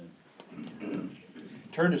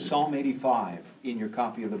Turn to Psalm 85 in your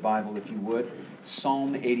copy of the Bible, if you would.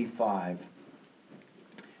 Psalm 85.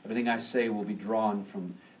 Everything I say will be drawn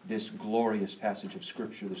from this glorious passage of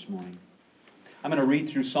Scripture this morning. I'm going to read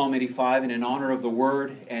through Psalm 85, and in honor of the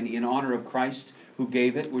Word and in honor of Christ who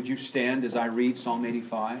gave it, would you stand as I read Psalm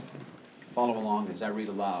 85? Follow along as I read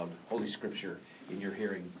aloud Holy Scripture in your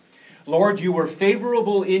hearing. Lord, you were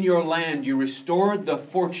favorable in your land. You restored the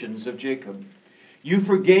fortunes of Jacob. You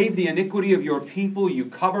forgave the iniquity of your people. You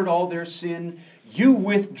covered all their sin. You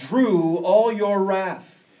withdrew all your wrath.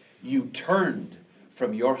 You turned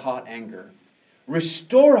from your hot anger.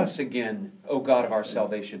 Restore us again, O God of our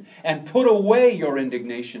salvation, and put away your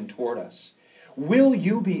indignation toward us. Will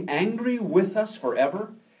you be angry with us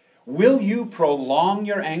forever? Will you prolong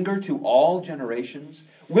your anger to all generations?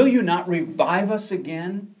 Will you not revive us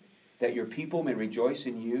again, that your people may rejoice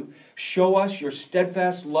in you? Show us your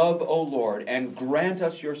steadfast love, O Lord, and grant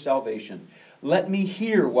us your salvation. Let me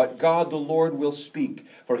hear what God the Lord will speak,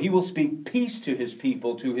 for he will speak peace to his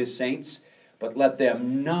people, to his saints, but let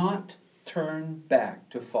them not turn back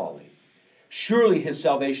to folly. Surely his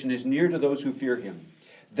salvation is near to those who fear him,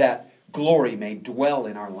 that glory may dwell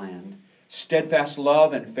in our land. Steadfast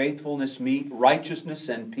love and faithfulness meet, righteousness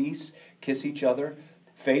and peace kiss each other.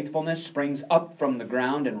 Faithfulness springs up from the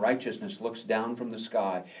ground, and righteousness looks down from the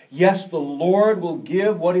sky. Yes, the Lord will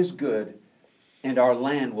give what is good, and our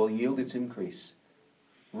land will yield its increase.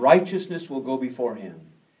 Righteousness will go before him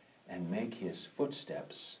and make his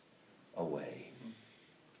footsteps a way.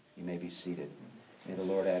 You may be seated. May the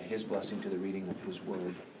Lord add his blessing to the reading of his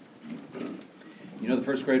word. You know, the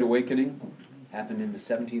First Great Awakening happened in the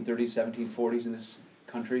 1730s, 1740s in this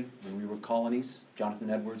country when we were colonies.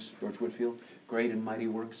 Jonathan Edwards, George Whitefield, great and mighty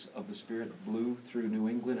works of the Spirit blew through New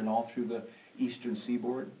England and all through the eastern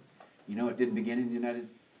seaboard. You know, it didn't begin in the United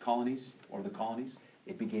Colonies or the colonies.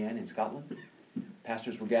 It began in Scotland.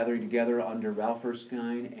 Pastors were gathering together under Ralph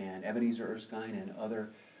Erskine and Ebenezer Erskine and other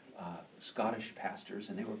Scottish pastors,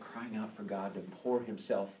 and they were crying out for God to pour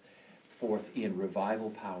himself forth in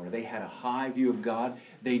revival power. They had a high view of God.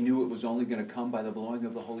 They knew it was only going to come by the blowing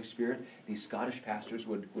of the Holy Spirit. These Scottish pastors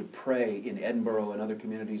would pray in Edinburgh and other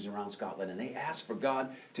communities around Scotland, and they asked for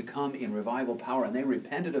God to come in revival power, and they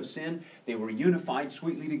repented of sin. They were unified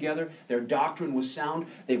sweetly together. Their doctrine was sound.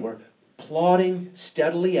 They were plodding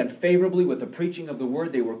steadily and favorably with the preaching of the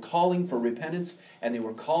Word. They were calling for repentance, and they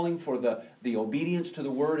were calling for the obedience to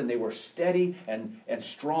the Word, and they were steady and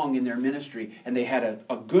strong in their ministry, and they had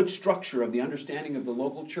a good structure of the understanding of the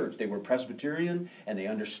local church. They were Presbyterian, and they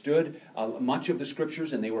understood much of the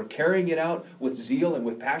Scriptures, and they were carrying it out with zeal and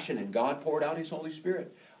with passion, and God poured out his Holy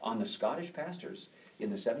Spirit on the Scottish pastors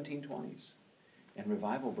in the 1720s, and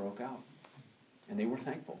revival broke out, and they were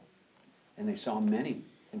thankful, and they saw many.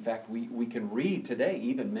 In fact, we can read today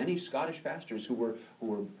even many Scottish pastors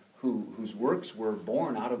whose works were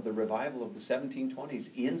born out of the revival of the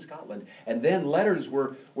 1720s in Scotland. And then letters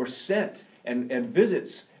were sent and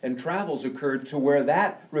visits and travels occurred to where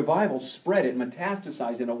that revival spread. It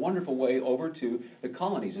metastasized in a wonderful way over to the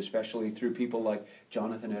colonies, especially through people like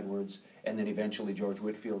Jonathan Edwards and then eventually George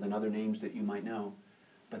Whitefield and other names that you might know.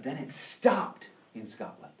 But then it stopped in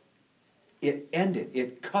Scotland. It ended.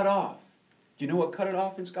 It cut off. Do you know what cut it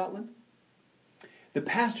off in Scotland? The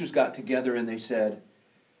pastors got together and they said,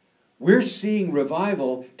 we're seeing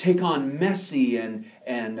revival take on messy and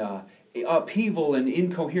upheaval and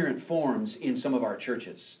incoherent forms in some of our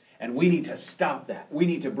churches. And we need to stop that. We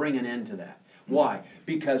need to bring an end to that. Why?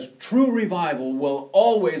 Because true revival will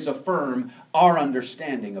always affirm our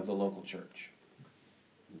understanding of the local church.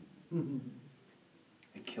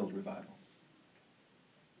 It killed revival.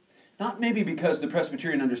 Not maybe because the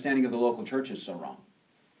Presbyterian understanding of the local church is so wrong,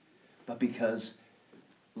 but because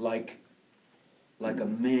like a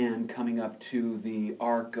man coming up to the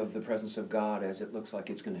ark of the presence of God as it looks like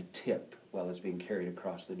it's going to tip while it's being carried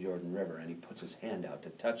across the Jordan River, and he puts his hand out to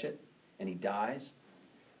touch it, and he dies,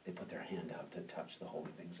 they put their hand out to touch the holy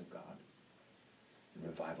things of God. And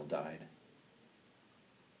revival died.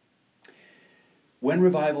 When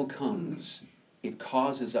revival comes, it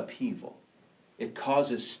causes upheaval. It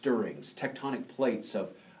causes stirrings, tectonic plates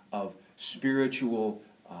of spiritual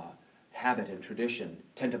habit and tradition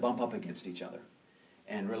tend to bump up against each other.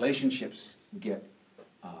 And relationships get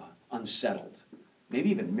unsettled. Maybe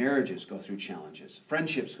even marriages go through challenges.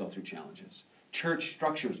 Friendships go through challenges. Church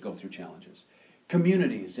structures go through challenges.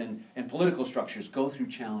 Communities and political structures go through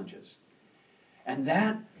challenges. And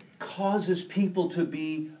that causes people to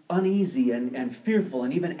be uneasy and fearful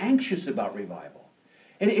and even anxious about revival.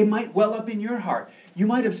 And it might well up in your heart. You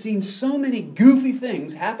might have seen so many goofy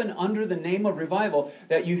things happen under the name of revival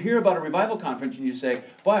that you hear about a revival conference and you say,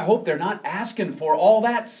 boy, I hope they're not asking for all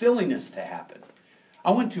that silliness to happen.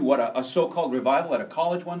 I went to a so-called revival at a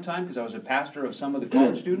college one time because I was a pastor of some of the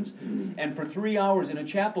college students. And for 3 hours in a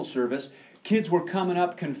chapel service, kids were coming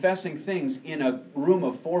up confessing things in a room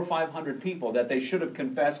of 400 or 500 people that they should have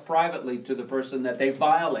confessed privately to the person that they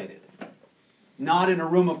violated. Not in a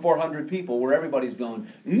room of 400 people where everybody's going,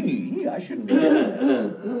 I shouldn't be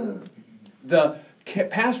doing this. The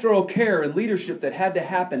pastoral care and leadership that had to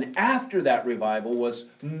happen after that revival was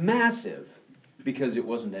massive because it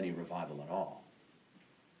wasn't any revival at all.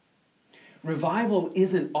 Revival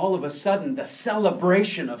isn't all of a sudden the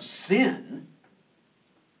celebration of sin.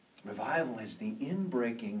 Revival is the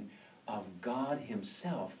inbreaking of God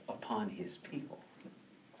Himself upon His people.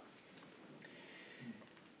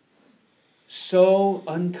 So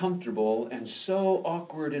uncomfortable and so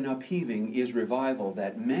awkward and upheaving is revival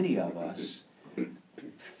that many of us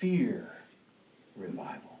fear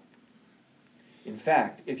revival. In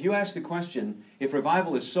fact, if you ask the question, if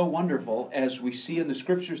revival is so wonderful as we see in the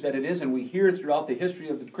Scriptures that it is, and we hear throughout the history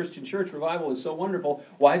of the Christian church, revival is so wonderful,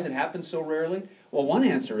 why does it happen so rarely? Well, one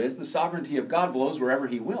answer is the sovereignty of God blows wherever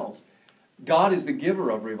He wills. God is the giver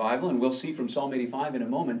of revival, and we'll see from Psalm 85 in a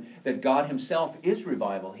moment that God Himself is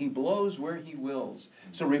revival. He blows where He wills.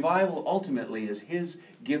 So revival ultimately is His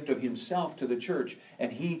gift of Himself to the church,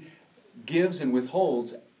 and He gives and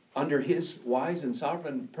withholds under His wise and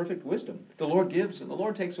sovereign perfect wisdom. The Lord gives and the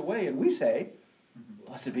Lord takes away, and we say,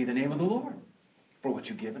 blessed be the name of the Lord for what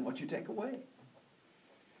you give and what you take away.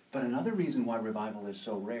 But another reason why revival is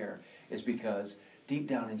so rare is because deep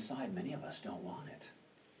down inside, many of us don't want it.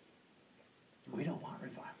 We don't want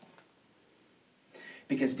revival.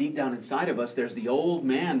 Because deep down inside of us, there's the old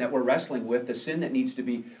man that we're wrestling with, the sin that needs to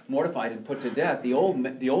be mortified and put to death. The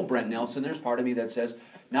old Brent Nelson, there's part of me that says,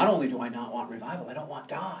 not only do I not want revival, I don't want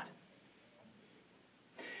God.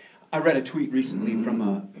 I read a tweet recently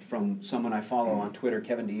from someone I follow on Twitter,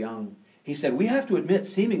 Kevin DeYoung. He said, we have to admit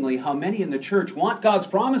seemingly how many in the church want God's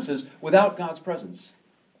promises without God's presence.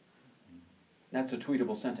 That's a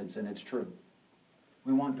tweetable sentence, and it's true.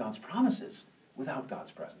 We want God's promises without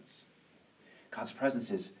God's presence. God's presence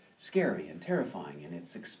is scary and terrifying, and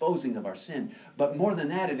it's exposing of our sin. But more than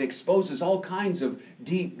that, it exposes all kinds of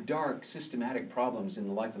deep, dark, systematic problems in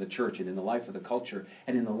the life of the church and in the life of the culture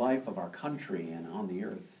and in the life of our country and on the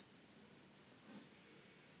earth.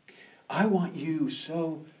 I want you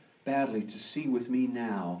so badly to see with me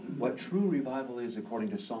now what true revival is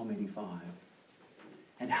according to Psalm 85.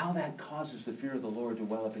 And how that causes the fear of the Lord to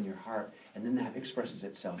well up in your heart, and then that expresses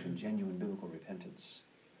itself in genuine biblical repentance.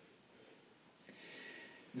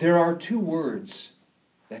 There are two words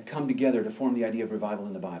that come together to form the idea of revival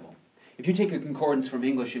in the Bible. If you take a concordance from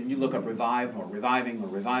English and you look up revive or reviving or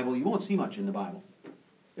revival, you won't see much in the Bible.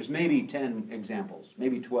 There's maybe 10 examples,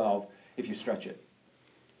 maybe 12 if you stretch it.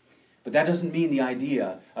 But that doesn't mean the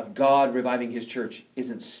idea of God reviving His church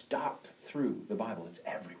isn't stopped through the Bible. It's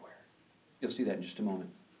everywhere. You'll see that in just a moment.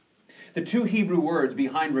 The two Hebrew words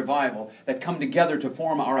behind revival that come together to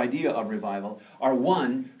form our idea of revival are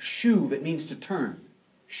one, shuv, it means to turn.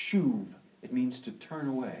 Shuv, it means to turn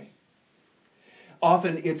away.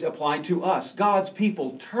 Often it's applied to us. God's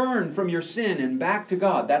people, turn from your sin and back to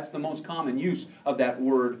God. That's the most common use of that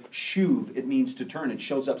word shuv. It means to turn. It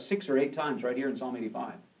shows up 6 or 8 times right here in Psalm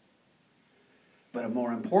 85. But a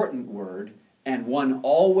more important word, and one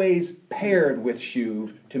always paired with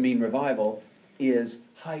shuv to mean revival, is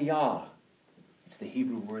hayah. It's the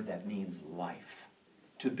Hebrew word that means life,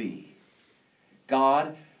 to be.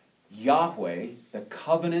 God, Yahweh, the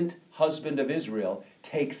covenant husband of Israel,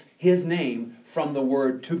 takes His name from the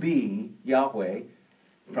word to be, Yahweh,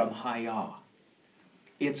 from hayah.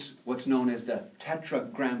 It's what's known as the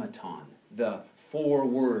tetragrammaton, the 4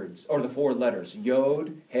 words, or the 4 letters,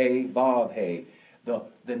 Yod, He, Vav, He.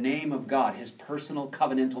 The name of God, His personal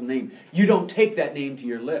covenantal name. You don't take that name to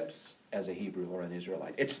your lips as a Hebrew or an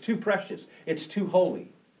Israelite. It's too precious. It's too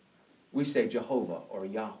holy. We say Jehovah or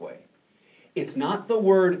Yahweh. It's not the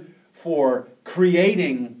word for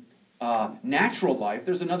creating natural life.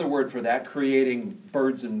 There's another word for that, creating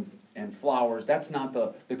birds and flowers. That's not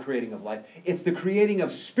the creating of life. It's the creating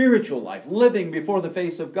of spiritual life, living before the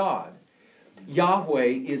face of God. Yahweh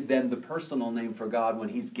is then the personal name for God when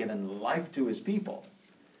He's given life to His people.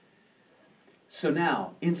 So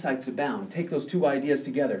now, insights abound. Take those two ideas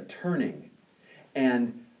together, turning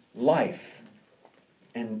and life.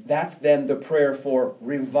 And that's then the prayer for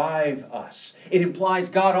revive us. It implies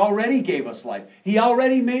God already gave us life. He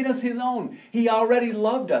already made us His own. He already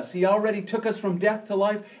loved us. He already took us from death to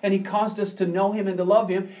life, and He caused us to know Him and to love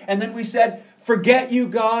Him. And then we said, forget you,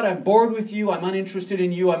 God. I'm bored with you. I'm uninterested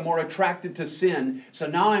in you. I'm more attracted to sin. So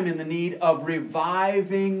now I'm in the need of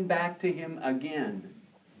reviving back to Him again.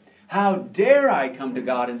 How dare I come to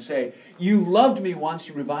God and say, you loved me once,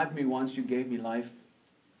 you revived me once, you gave me life.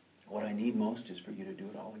 What I need most is for you to do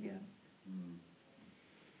it all again.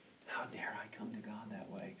 How dare I come to God that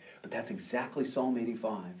way? But that's exactly Psalm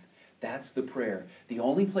 85. That's the prayer. The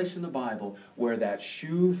only place in the Bible where that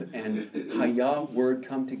shuv and hayah word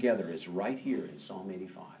come together is right here in Psalm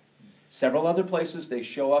 85. Several other places they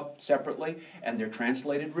show up separately and they're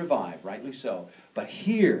translated revive, rightly so. But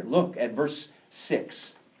here, look at verse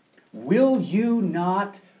 6. Will you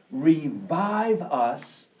not revive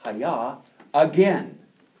us, hayah, again?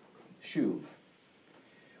 Shuv.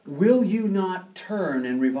 Will you not turn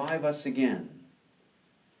and revive us again?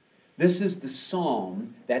 This is the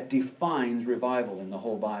psalm that defines revival in the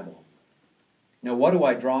whole Bible. Now, what do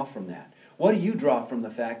I draw from that? What do you draw from the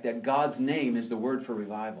fact that God's name is the word for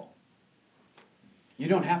revival? You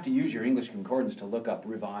don't have to use your English concordance to look up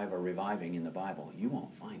revive or reviving in the Bible. You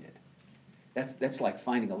won't find it. That's like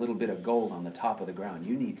finding a little bit of gold on the top of the ground.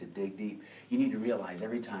 You need to dig deep. You need to realize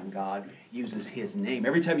every time God uses His name,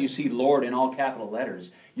 every time you see Lord in all capital letters,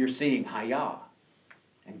 you're seeing Hayah.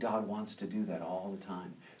 And God wants to do that all the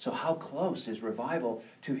time. So how close is revival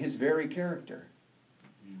to His very character?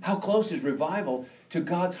 How close is revival to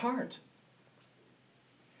God's heart?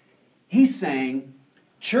 He's saying,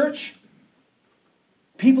 church,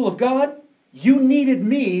 people of God, you needed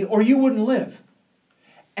me or you wouldn't live.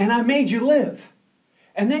 And I made you live.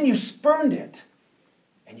 And then you spurned it.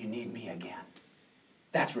 And you need me again.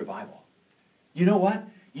 That's revival. You know what?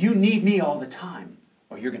 You need me all the time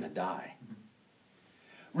or you're going to die.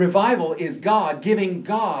 Revival is God giving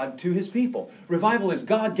God to His people. Revival is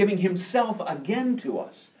God giving Himself again to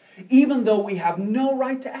us, even though we have no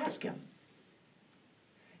right to ask Him.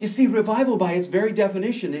 You see, revival by its very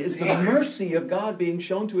definition is the mercy of God being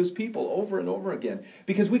shown to His people over and over again,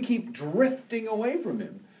 because we keep drifting away from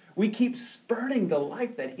Him. We keep spurning the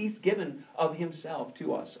life that He's given of Himself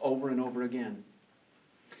to us over and over again.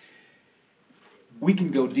 We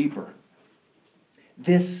can go deeper.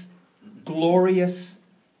 This glorious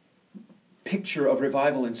picture of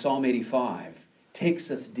revival in Psalm 85 takes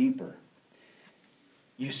us deeper.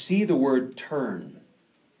 You see the word turn.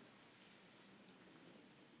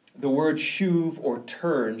 The word shuv or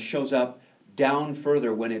turn shows up down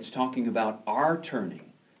further when it's talking about our turning.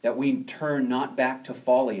 That we turn not back to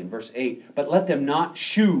folly in verse 8, but let them not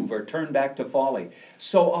shuv or turn back to folly.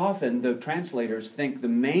 So often the translators think the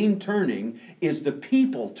main turning is the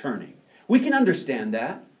people turning. We can understand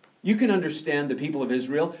that. You can understand the people of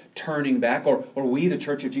Israel turning back, or we, the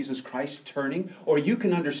Church of Jesus Christ, turning. Or you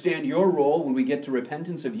can understand your role when we get to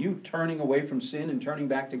repentance of you turning away from sin and turning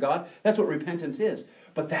back to God. That's what repentance is.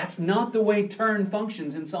 But that's not the way turn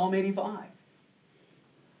functions in Psalm 85.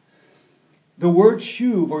 The word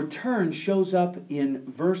shuv or turn shows up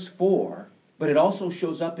in verse 4, but it also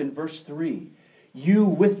shows up in verse 3. You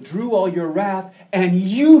withdrew all your wrath and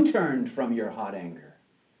you turned from your hot anger.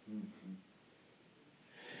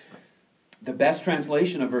 The best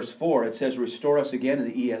translation of verse 4, it says, restore us again in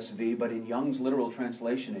the ESV, but in Young's literal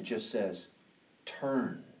translation, it just says,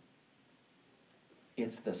 turn.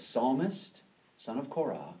 It's the psalmist, son of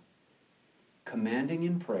Korah, commanding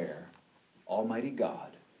in prayer, Almighty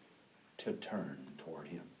God, to turn toward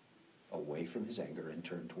Him, away from His anger and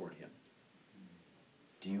turn toward Him.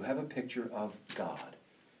 Do you have a picture of God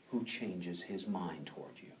who changes His mind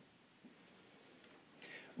toward you?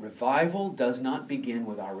 Revival does not begin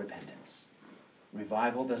with our repentance.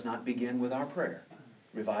 Revival does not begin with our prayer.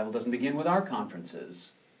 Revival doesn't begin with our conferences.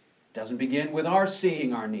 It doesn't begin with our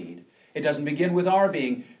seeing our need. It doesn't begin with our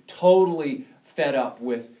being totally fed up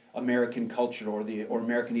with American culture or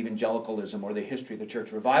American evangelicalism or the history of the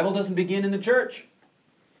church. Revival doesn't begin in the church.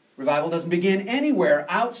 Revival doesn't begin anywhere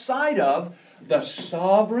outside of the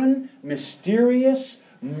sovereign, mysterious,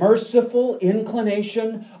 merciful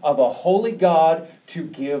inclination of a holy God to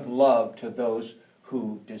give love to those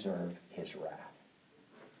who deserve His wrath.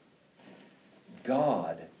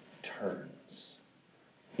 God turns.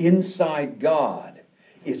 Inside God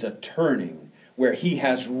is a turning where He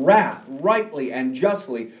has wrath rightly and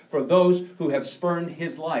justly for those who have spurned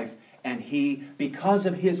His life. And He, because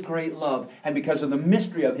of His great love and because of the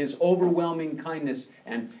mystery of His overwhelming kindness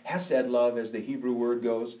and hesed love, as the Hebrew word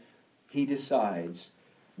goes, He decides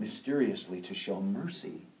mysteriously to show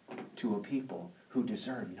mercy to a people who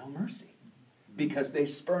deserve no mercy. because they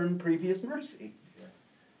spurn previous mercy.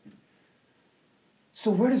 So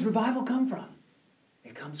where does revival come from?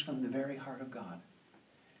 It comes from the very heart of God.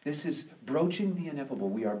 This is broaching the ineffable.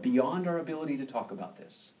 We are beyond our ability to talk about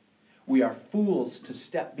this. We are fools to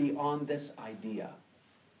step beyond this idea.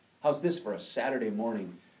 How's this for a Saturday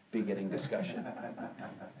morning beginning discussion?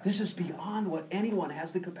 This is beyond what anyone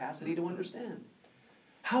has the capacity to understand.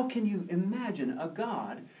 How can you imagine a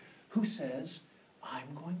God who says,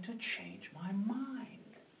 I'm going to change my mind?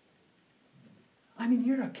 I mean,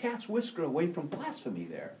 you're a cat's whisker away from blasphemy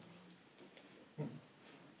there.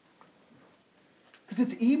 Because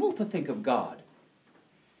it's evil to think of God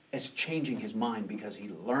as changing his mind because he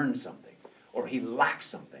learned something, or he lacks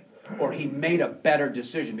something, or he made a better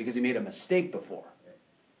decision because he made a mistake before.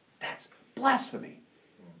 That's blasphemy.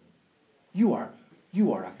 You are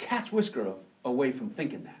a cat's whisker away from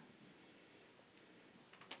thinking that.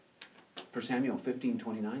 1 Samuel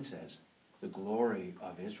 15:29 says, the glory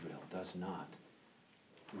of Israel does not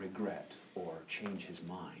regret or change his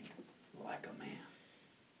mind like a man.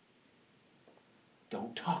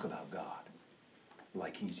 Don't talk about God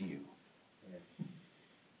like he's you.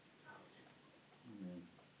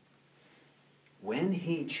 When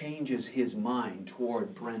he changes his mind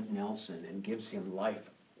toward Brent Nelson and gives him life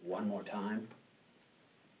one more time,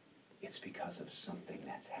 it's because of something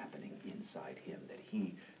that's happening inside him that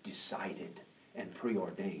he decided and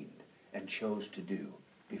preordained and chose to do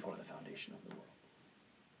before the foundation of the world.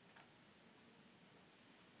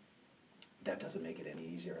 That doesn't make it any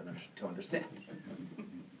easier to understand.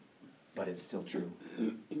 But it's still true.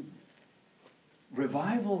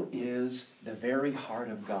 Revival is the very heart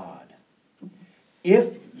of God.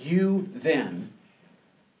 If you then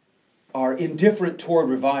are indifferent toward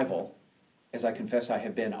revival, as I confess I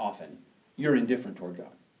have been often, you're indifferent toward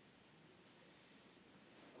God.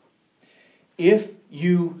 If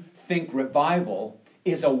you think revival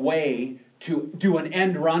is a way to do an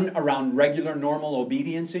end run around regular, normal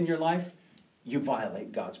obedience in your life, you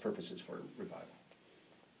violate God's purposes for revival.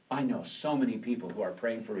 I know so many people who are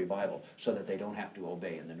praying for revival so that they don't have to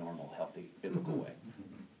obey in the normal, healthy, biblical way.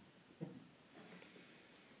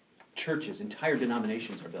 Churches, entire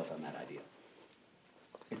denominations are built on that idea.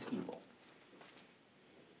 It's evil.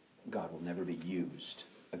 God will never be used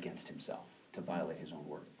against himself to violate his own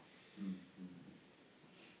word.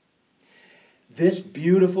 This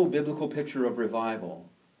beautiful biblical picture of revival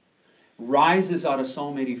rises out of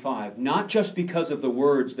Psalm 85, not just because of the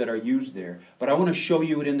words that are used there, but I want to show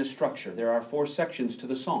you it in the structure. There are 4 sections to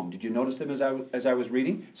the psalm. Did you notice them as I was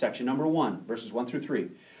reading? Section number 1, verses 1 through 3.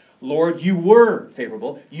 Lord, you were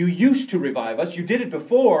favorable. You used to revive us. You did it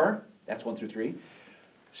before. That's 1 through 3.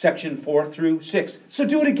 Section 4 through 6. So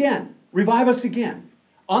do it again. Revive us again.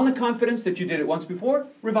 On the confidence that you did it once before,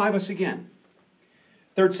 revive us again.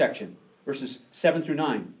 3rd section, verses 7 through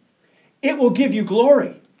 9. It will give you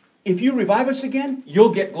glory. If you revive us again,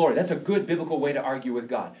 you'll get glory. That's a good biblical way to argue with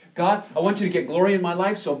God. God, I want you to get glory in my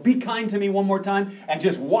life, so be kind to me one more time and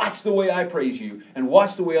just watch the way I praise you and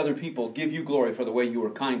watch the way other people give you glory for the way you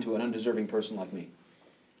were kind to an undeserving person like me.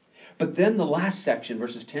 But then the last section,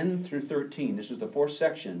 verses 10 through 13, this is the 4th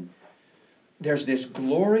section, there's this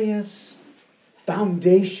glorious,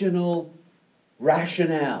 foundational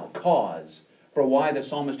rationale, cause for why the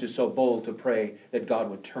psalmist is so bold to pray that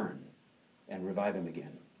God would turn and revive him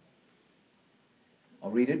again. I'll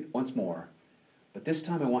read it once more, but this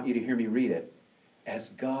time I want you to hear me read it as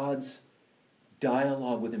God's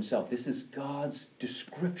dialogue with himself. This is God's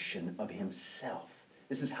description of himself.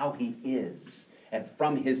 This is how he is. And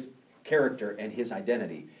from his character and his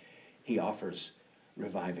identity, he offers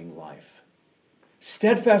reviving life.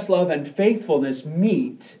 Steadfast love and faithfulness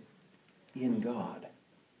meet in God.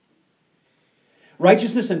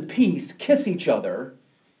 Righteousness and peace kiss each other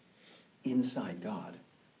inside God.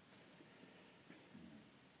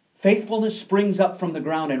 Faithfulness springs up from the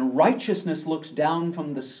ground, and righteousness looks down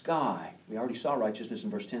from the sky. We already saw righteousness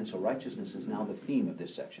in verse 10, so righteousness is now the theme of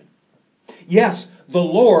this section. Yes, the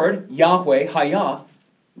Lord, Yahweh, Hayah,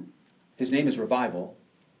 his name is revival.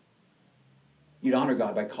 You'd honor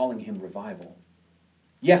God by calling him revival.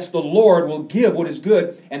 Yes, the Lord will give what is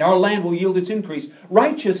good, and our land will yield its increase.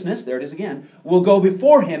 Righteousness, there it is again, will go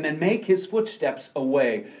before him and make his footsteps a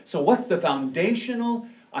way. So what's the foundational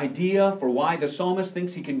idea for why the psalmist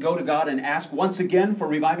thinks he can go to God and ask once again for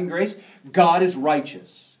reviving grace? God is righteous.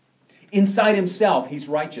 Inside himself, he's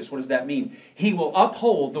righteous. What does that mean? He will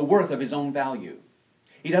uphold the worth of his own value.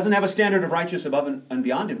 He doesn't have a standard of righteousness above and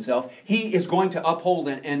beyond himself. He is going to uphold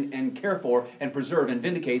and care for and preserve and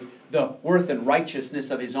vindicate the worth and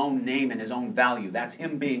righteousness of his own name and his own value. That's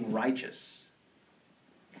him being righteous.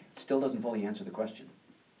 Still doesn't fully answer the question.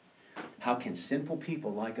 How can sinful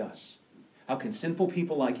people like us, how can sinful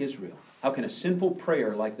people like Israel, how can a sinful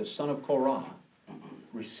prayer like the son of Korah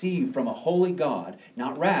receive from a holy God,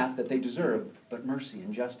 not wrath that they deserve, but mercy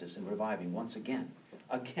and justice and reviving once again,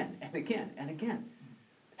 again and again and again,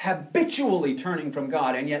 habitually turning from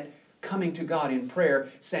God and yet coming to God in prayer,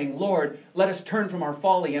 saying, Lord, let us turn from our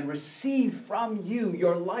folly and receive from you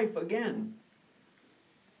your life again.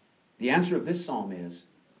 The answer of this psalm is,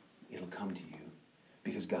 it'll come to you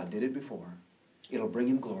because God did it before. It'll bring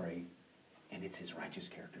him glory, and it's his righteous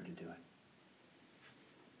character to do it.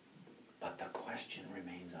 But the question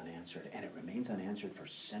remains unanswered, and it remains unanswered for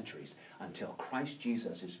centuries until Christ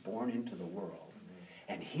Jesus is born into the world,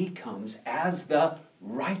 and he comes as the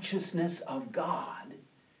righteousness of God.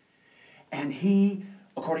 And he,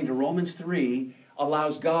 according to Romans 3,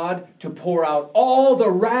 allows God to pour out all the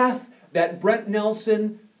wrath that Brent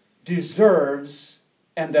Nelson deserves,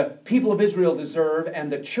 and the people of Israel deserve,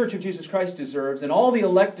 and the Church of Jesus Christ deserves, and all the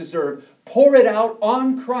elect deserve. Pour it out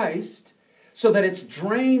on Christ so that it's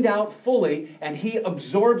drained out fully, and he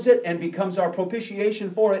absorbs it and becomes our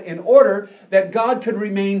propitiation for it, in order that God could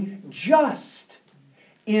remain just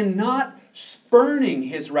in not spurning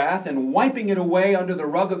his wrath and wiping it away under the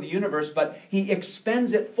rug of the universe, but he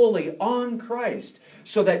expends it fully on Christ,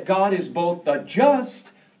 so that God is both the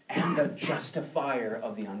just and the justifier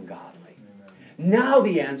of the ungodly. Amen. Now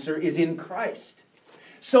the answer is in Christ.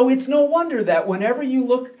 So it's no wonder that whenever you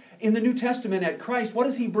look in the New Testament at Christ, what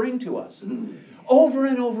does he bring to us? Over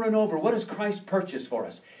and over and over, what does Christ purchase for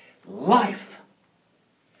us? Life.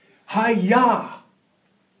 Hayah.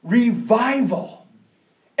 Revival.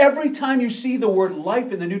 Every time you see the word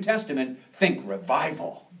life in the New Testament, think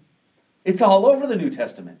revival. It's all over the New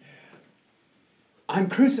Testament. I'm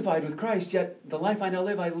crucified with Christ, yet the life I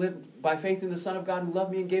live by faith in the Son of God who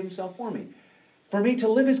loved me and gave himself for me. For me to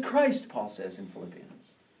live is Christ, Paul says in Philippians.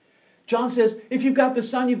 John says, if you've got the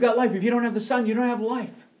Son, you've got life. If you don't have the Son, you don't have life.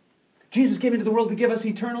 Jesus came into the world to give us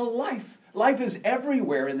eternal life. Life is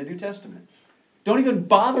everywhere in the New Testament. Don't even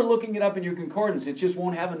bother looking it up in your concordance. It just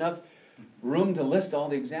won't have enough room to list all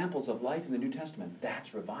the examples of life in the New Testament.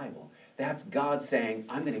 That's revival. That's God saying,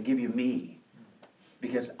 I'm going to give you me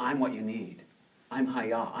because I'm what you need. I'm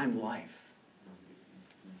Hayah. I'm life.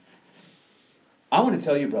 I want to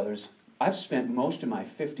tell you, brothers, I've spent most of my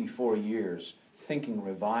 54 years thinking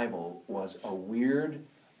revival was a weird,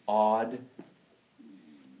 odd,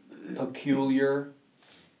 peculiar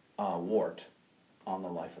wart on the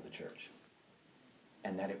life of the church.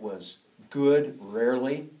 And that it was good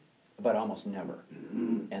rarely, but almost never.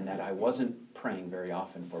 And that I wasn't praying very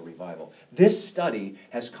often for revival. This study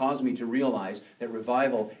has caused me to realize that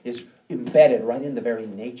revival is embedded right in the very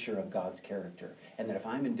nature of God's character. And that if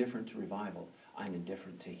I'm indifferent to revival, I'm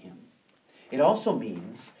indifferent to him. It also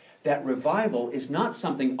means that revival is not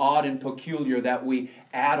something odd and peculiar that we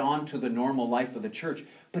add on to the normal life of the church,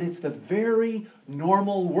 but it's the very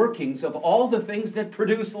normal workings of all the things that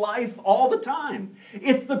produce life all the time.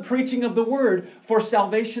 It's the preaching of the word for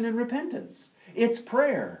salvation and repentance. It's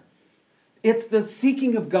prayer. It's the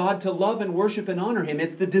seeking of God to love and worship and honor him.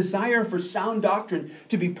 It's the desire for sound doctrine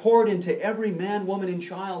to be poured into every man, woman, and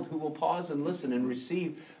child who will pause and listen and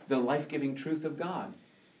receive the life-giving truth of God.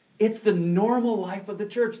 It's the normal life of the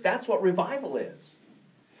church. That's what revival is.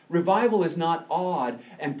 Revival is not odd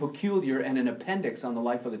and peculiar and an appendix on the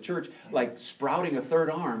life of the church, like sprouting a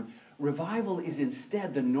third arm. Revival is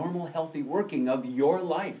instead the normal, healthy working of your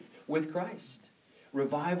life with Christ.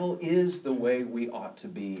 Revival is the way we ought to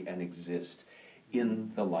be and exist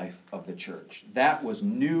in the life of the church. That was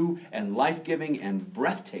new and life-giving and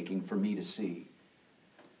breathtaking for me to see.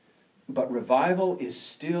 But revival is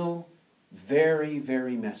still very,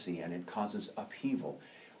 very messy, and it causes upheaval.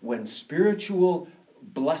 When spiritual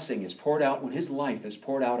blessing is poured out, when his life is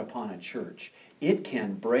poured out upon a church, it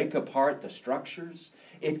can break apart the structures.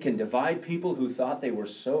 It can divide people who thought they were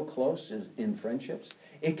so close in friendships.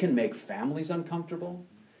 It can make families uncomfortable.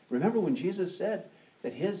 Remember when Jesus said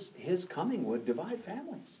that his coming would divide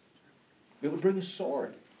families. It would bring a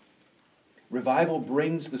sword. Revival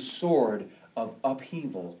brings the sword of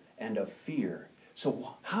upheaval and of fear.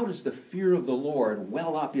 So how does the fear of the Lord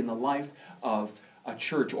well up in the life of a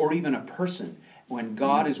church or even a person when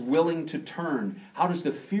God is willing to turn? How does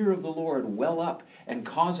the fear of the Lord well up and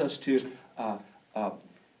cause us to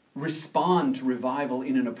respond to revival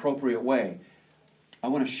in an appropriate way? I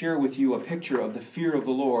want to share with you a picture of the fear of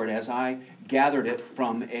the Lord as I gathered it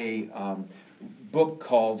from a book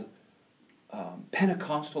called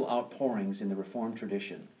Pentecostal Outpourings in the Reformed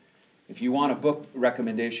Tradition. If you want a book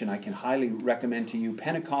recommendation, I can highly recommend to you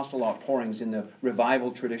Pentecostal Outpourings in the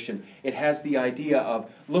Revival Tradition. It has the idea of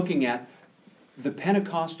looking at the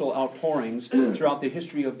Pentecostal outpourings throughout the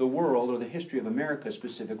history of the world, or the history of America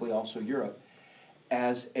specifically, also Europe,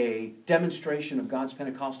 as a demonstration of God's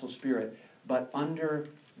Pentecostal Spirit, but under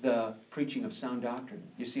the preaching of sound doctrine.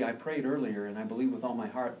 You see, I prayed earlier, and I believe with all my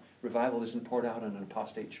heart, revival isn't poured out on an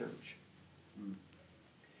apostate church.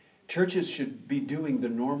 Churches should be doing the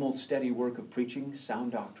normal, steady work of preaching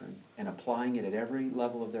sound doctrine and applying it at every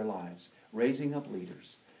level of their lives, raising up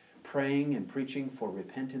leaders, praying and preaching for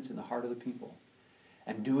repentance in the heart of the people,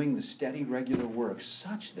 and doing the steady, regular work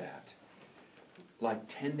such that, like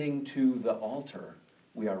tending to the altar,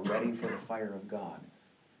 we are ready for the fire of God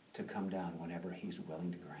to come down whenever He's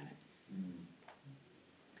willing to grant it.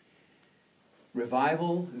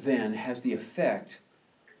 Revival, then, has the effect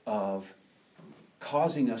of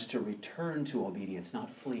causing us to return to obedience, not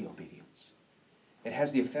flee obedience. It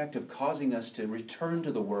has the effect of causing us to return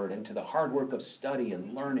to the Word and to the hard work of study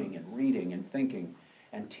and learning and reading and thinking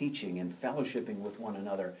and teaching and fellowshipping with one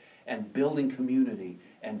another and building community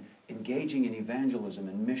and engaging in evangelism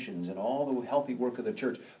and missions and all the healthy work of the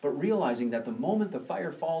church. But realizing that the moment the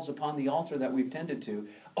fire falls upon the altar that we've tended to,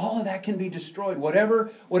 all of that can be destroyed.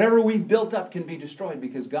 Whatever we've built up can be destroyed,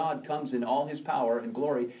 because God comes in all His power and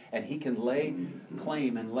glory, and He can lay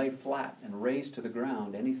claim and lay flat and raise to the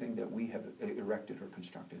ground anything that we have erected or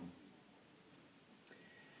constructed.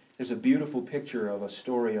 There's a beautiful picture of a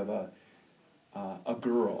story of a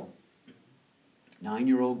girl,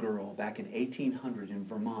 9-year-old girl back in 1800 in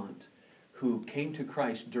Vermont, who came to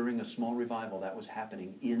Christ during a small revival that was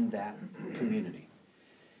happening in that community.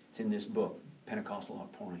 It's in this book, Pentecostal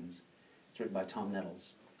Outpourings. It's written by Tom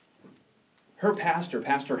Nettles. Her pastor,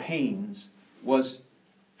 Pastor Haynes, was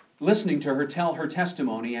listening to her tell her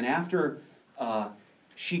testimony, and after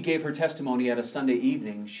she gave her testimony at a Sunday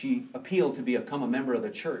evening, she appealed to become a member of the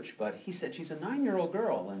church, but he said she's a 9-year-old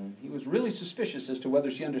girl, and he was really suspicious as to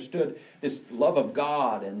whether she understood this love of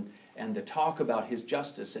God and the talk about His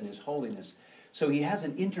justice and His holiness. So he has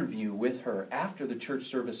an interview with her after the church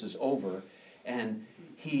service is over, and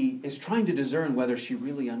he is trying to discern whether she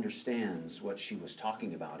really understands what she was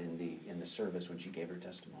talking about in the service when she gave her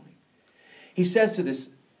testimony. He says to this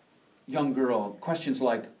young girl questions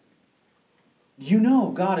like, "You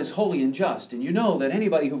know God is holy and just, and you know that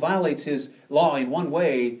anybody who violates His law in one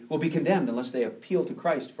way will be condemned unless they appeal to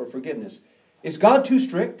Christ for forgiveness. Is God too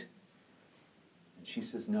strict?" And she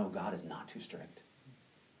says, "No, God is not too strict.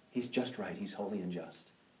 He's just right. He's holy and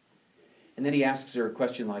just." And then he asks her a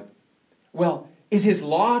question like, "Well, is His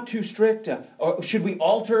law too strict? Or should we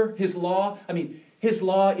alter His law? I mean, His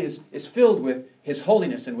law is filled with His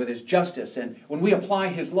holiness and with His justice. And when we apply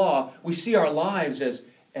His law, we see our lives as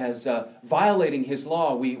violating His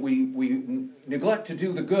law. We neglect to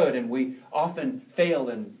do the good, and we often fail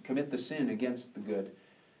and commit the sin against the good."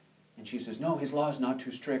 And she says, "No, His law is not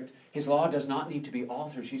too strict. His law does not need to be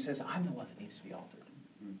altered." She says, "I'm the one that needs to be altered."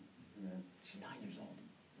 She's 9 years old.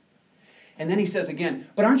 And then he says again,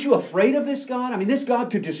 "But aren't you afraid of this God? I mean, this God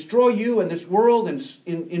could destroy you and this world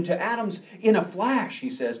into atoms in a flash," he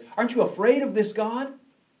says. "Aren't you afraid of this God?"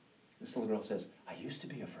 This little girl says, "I used to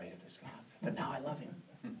be afraid of this God, but now I love Him."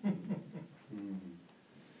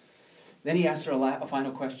 Then he asks her a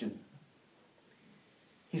final question.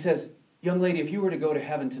 He says, "Young lady, if you were to go to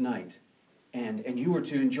heaven tonight, and you were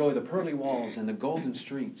to enjoy the pearly walls and the golden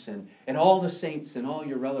streets, and all the saints and all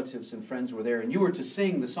your relatives and friends were there, and you were to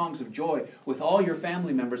sing the songs of joy with all your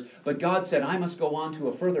family members, but God said, 'I must go on to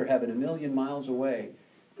a further heaven 1,000,000 miles away,'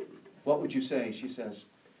 what would you say?" She says,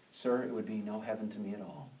 "Sir, it would be no heaven to me at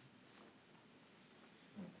all."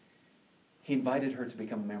 He invited her to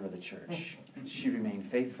become a member of the church. She remained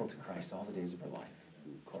faithful to Christ all the days of her life,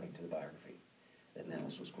 according to the biography that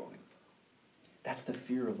Nettles was quoting. That's the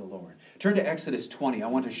fear of the Lord. Turn to Exodus 20. I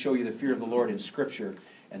want to show you the fear of the Lord in Scripture,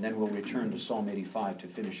 and then we'll return to Psalm 85 to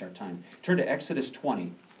finish our time. Turn to Exodus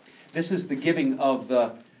 20. This is the giving of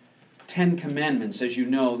the 10 Commandments. As you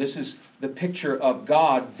know, this is the picture of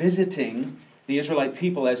God visiting the Israelite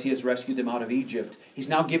people as He has rescued them out of Egypt. He's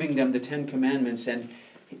now giving them the 10 Commandments, and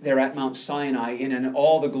they're at Mount Sinai in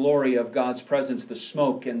all the glory of God's presence. The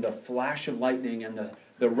smoke and the flash of lightning and the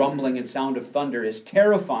rumbling and sound of thunder is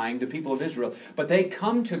terrifying to people of Israel. But they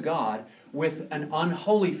come to God with an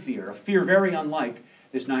unholy fear, a fear very unlike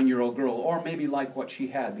this 9-year-old girl, or maybe like what she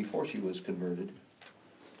had before she was converted.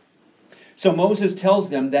 So Moses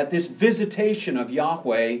tells them that this visitation of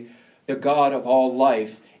Yahweh, the God of all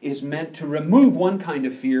life, is meant to remove one kind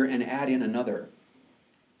of fear and add in another.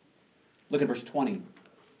 Look at verse 20.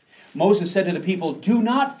 Moses said to the people, "Do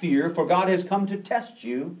not fear, for God has come to test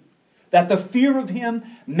you, that the fear of Him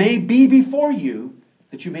may be before you,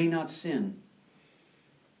 that you may not sin."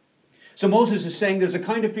 So Moses is saying there's a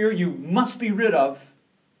kind of fear you must be rid of.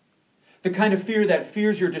 The kind of fear that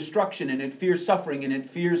fears your destruction, and it fears suffering, and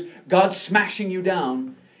it fears God smashing you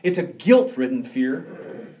down. It's a guilt-ridden fear.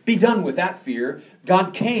 Be done with that fear.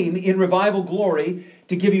 God came in revival glory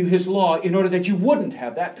to give you His law in order that you wouldn't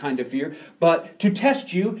have that kind of fear, but to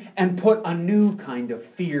test you and put a new kind of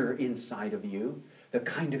fear inside of you, the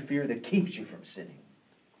kind of fear that keeps you from sinning.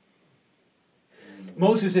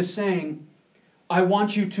 Moses is saying, I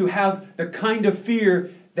want you to have the kind of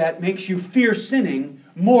fear that makes you fear sinning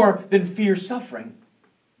more than fear suffering.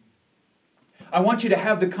 I want you to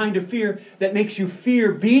have the kind of fear that makes you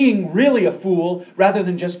fear being really a fool rather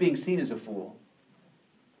than just being seen as a fool.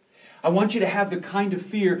 I want you to have the kind of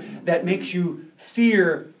fear that makes you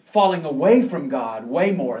fear falling away from God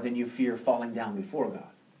way more than you fear falling down before God.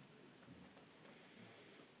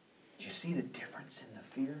 Do you see the difference in the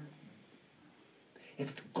fear?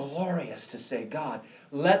 It's glorious to say, God,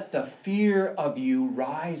 let the fear of you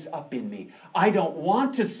rise up in me. I don't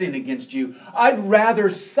want to sin against you. I'd rather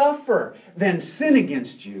suffer than sin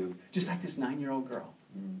against you. Just like this 9-year-old girl.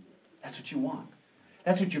 That's what you want.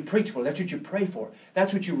 That's what you preach for. That's what you pray for.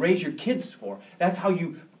 That's what you raise your kids for. That's how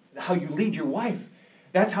you lead your wife.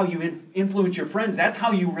 That's how you influence your friends. That's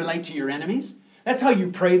how you relate to your enemies. That's how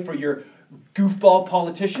you pray for your goofball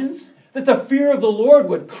politicians. That the fear of the Lord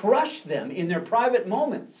would crush them in their private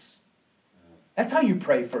moments. That's how you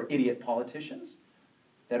pray for idiot politicians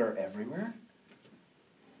that are everywhere.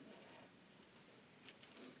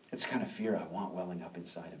 It's the kind of fear I want welling up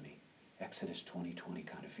inside of me. Exodus 20:20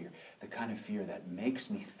 kind of fear. The kind of fear that makes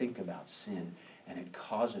me think about sin and it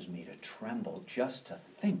causes me to tremble just to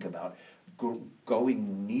think about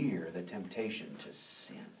going near the temptation to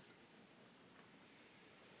sin.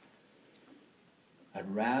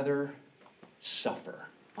 I'd rather suffer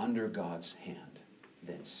under God's hand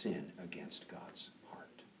than sin against God's heart.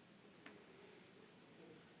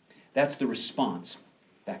 That's the response,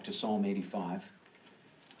 back to Psalm 85,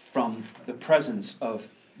 from the presence of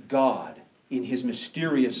God in His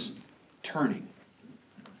mysterious turning,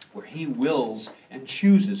 where He wills and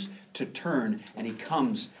chooses to turn, and He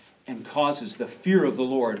comes and causes the fear of the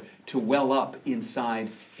Lord to well up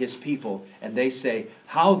inside His people. And they say,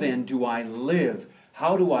 how then do I live?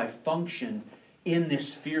 How do I function in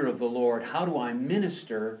this fear of the Lord? How do I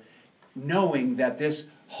minister knowing that this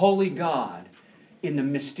holy God, in the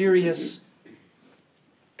mysterious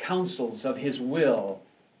counsels of His will,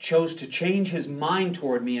 chose to change His mind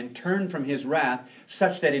toward me and turn from His wrath,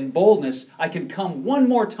 such that in boldness I can come one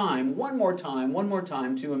more time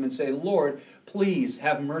to Him and say, Lord, please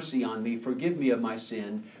have mercy on me. Forgive me of my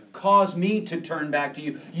sin. Cause me to turn back to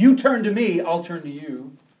you. You turn to me, I'll turn to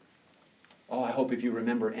you. Oh, I hope if you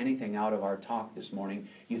remember anything out of our talk this morning,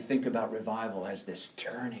 you think about revival as this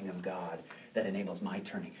turning of God that enables my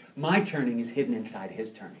turning. My turning is hidden inside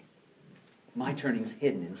His turning. My turning is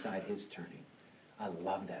hidden inside His turning. I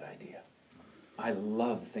love that idea. I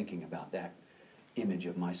love thinking about that image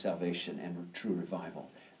of my salvation and true revival.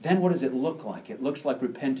 Then what does it look like? It looks like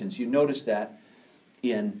repentance. You notice that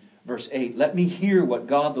in verse 8. Let me hear what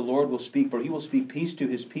God the Lord will speak, for He will speak peace to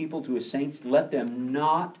His people, to His saints. Let them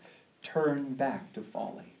not turn back to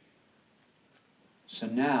folly. So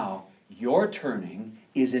now your turning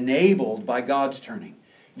is enabled by God's turning.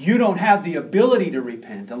 You don't have the ability to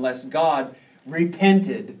repent unless God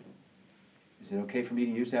repented. Is it okay for me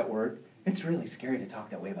to use that word? It's really scary to talk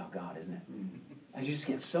that way about God, isn't it? As you just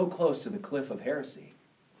get so close to the cliff of heresy.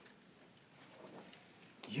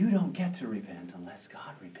 You don't get to repent unless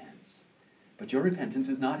God repents. But your repentance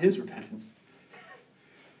is not His repentance.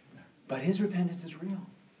 But His repentance is real.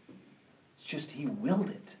 It's just He willed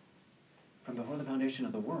it from before the foundation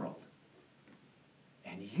of the world.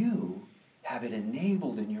 And you have it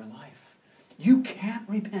enabled in your life. You can't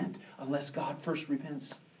repent unless God first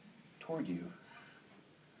repents toward you.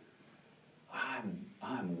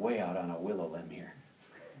 I'm way out on a willow limb here.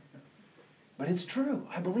 But it's true.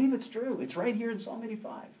 I believe it's true. It's right here in Psalm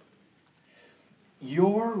 85.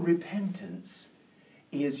 Your repentance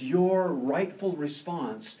is your rightful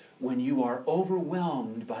response when you are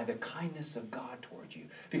overwhelmed by the kindness of God toward you.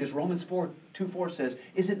 Because Romans 2:4 says,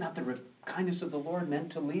 is it not the kindness of the Lord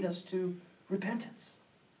meant to lead us to repentance?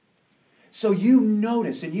 So you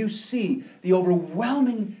notice and you see the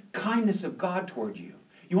overwhelming kindness of God toward you.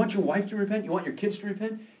 You want your wife to repent? You want your kids to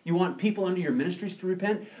repent? You want people under your ministries to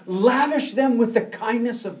repent? Lavish them with the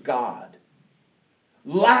kindness of God.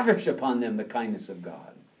 Lavish upon them the kindness of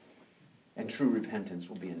God. And true repentance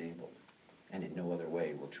will be enabled. And in no other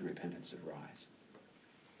way will true repentance arise.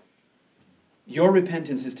 Your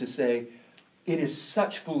repentance is to say, it is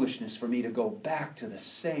such foolishness for me to go back to the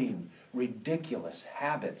same ridiculous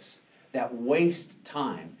habits that waste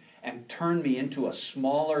time and turn me into a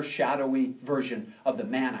smaller, shadowy version of the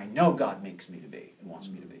man I know God makes me to be and wants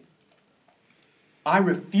me to be. I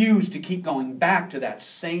refuse to keep going back to that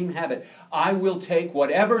same habit. I will take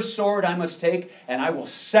whatever sword I must take, and I will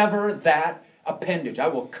sever that appendage. I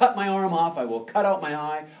will cut my arm off. I will cut out my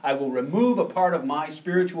eye. I will remove a part of my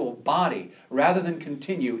spiritual body rather than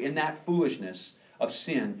continue in that foolishness of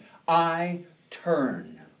sin. I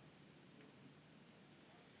turn.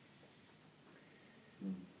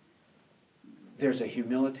 There's a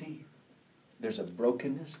humility. There's a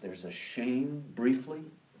brokenness. There's a shame, briefly,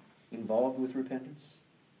 involved with repentance.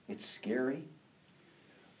 It's scary.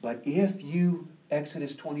 But if you,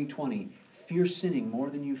 Exodus 20:20, fear sinning more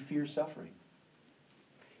than you fear suffering,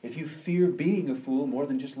 if you fear being a fool more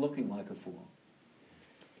than just looking like a fool,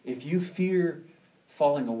 if you fear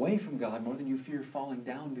falling away from God more than you fear falling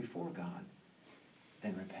down before God,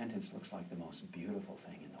 then repentance looks like the most beautiful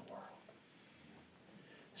thing in the world.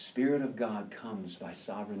 The Spirit of God comes by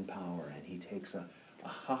sovereign power, and He takes a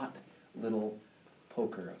hot little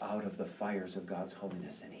poker out of the fires of God's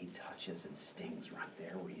holiness, and He touches and stings right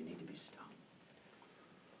there where you need to be stung.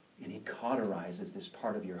 And He cauterizes this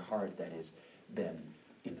part of your heart that has been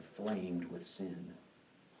inflamed with sin.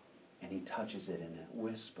 And He touches it, and a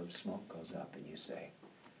wisp of smoke goes up, and you say,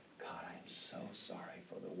 God, I am so sorry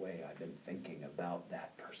for the way I've been thinking about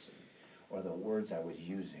that person, or the words I was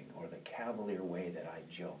using, or the cavalier way that I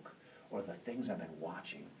joke, or the things I've been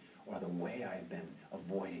watching, or the way I've been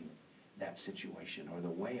avoiding that situation, or the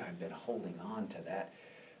way I've been holding on to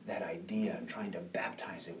that idea and trying to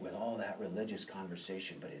baptize it with all that religious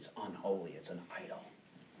conversation, but it's unholy, it's an idol.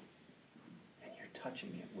 And you're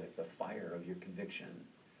touching it with the fire of your conviction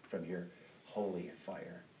from your holy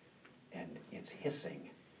fire. And it's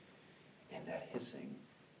hissing, and that hissing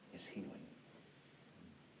is healing.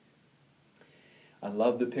 I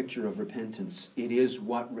love the picture of repentance. It is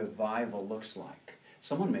what revival looks like.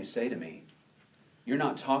 Someone may say to me, you're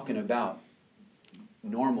not talking about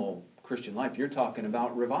normal Christian life. You're talking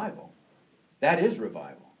about revival. That is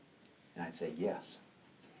revival. And I'd say, yes.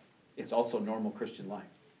 It's also normal Christian life.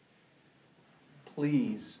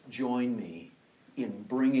 Please join me in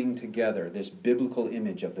bringing together this biblical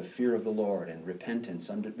image of the fear of the Lord and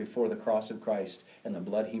repentance before the cross of Christ and the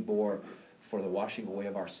blood He bore for the washing away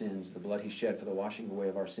of our sins, the blood He shed for the washing away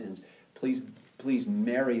of our sins. Please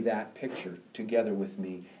marry that picture together with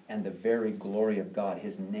me and the very glory of God,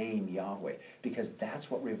 His name, Yahweh, because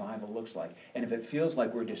that's what revival looks like. And if it feels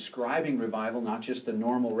like we're describing revival, not just the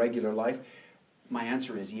normal, regular life, my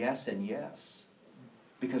answer is yes and yes.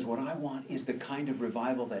 Because what I want is the kind of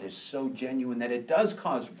revival that is so genuine that it does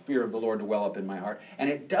cause fear of the Lord to well up in my heart, and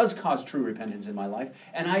it does cause true repentance in my life,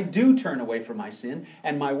 and I do turn away from my sin,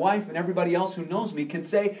 and my wife and everybody else who knows me can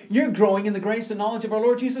say, you're growing in the grace and knowledge of our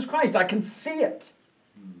Lord Jesus Christ. I can see it.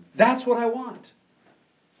 That's what I want.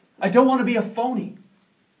 I don't want to be a phony.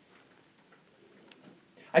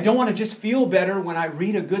 I don't want to just feel better when I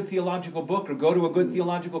read a good theological book or go to a good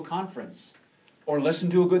theological conference or listen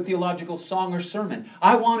to a good theological song or sermon.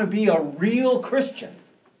 I want to be a real Christian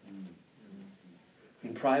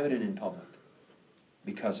in private and in public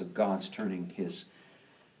because of God's turning His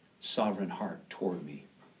sovereign heart toward me.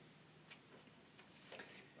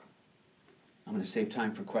 I'm going to save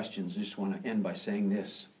time for questions. I just want to end by saying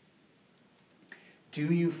this. Do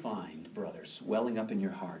you find, brothers, welling up in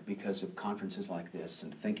your heart because of conferences like this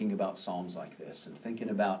and thinking about Psalms like this and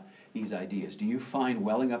thinking about these ideas, do you find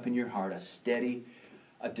welling up in your heart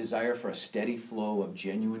a desire for a steady flow of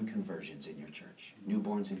genuine conversions in your church?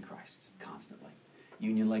 Newborns in Christ, constantly.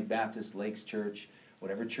 Union Lake Baptist, Lakes Church,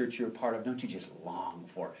 whatever church you're a part of, don't you just long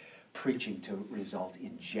for preaching to result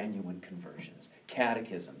in genuine conversions?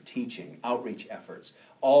 Catechism, teaching, outreach efforts,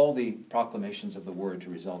 all the proclamations of the Word to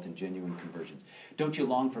result in genuine conversions. Don't you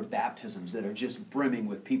long for baptisms that are just brimming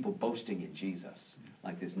with people boasting in Jesus,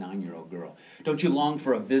 like this 9-year-old girl? Don't you long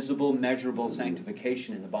for a visible, measurable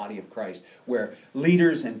sanctification in the body of Christ, where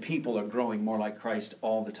leaders and people are growing more like Christ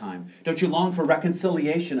all the time? Don't you long for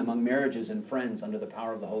reconciliation among marriages and friends under the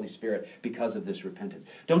power of the Holy Spirit because of this repentance?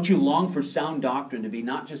 Don't you long for sound doctrine to be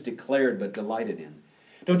not just declared but delighted in?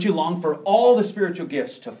 Don't you long for all the spiritual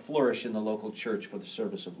gifts to flourish in the local church for the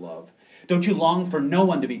service of love? Don't you long for no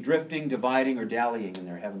one to be drifting, dividing, or dallying in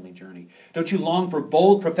their heavenly journey? Don't you long for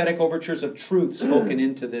bold prophetic overtures of truth spoken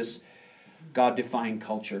into this God-defying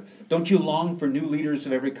culture? Don't you long for new leaders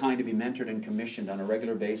of every kind to be mentored and commissioned on a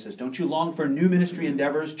regular basis? Don't you long for new ministry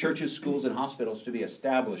endeavors, churches, schools, and hospitals to be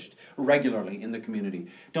established regularly in the community?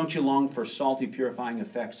 Don't you long for salty, purifying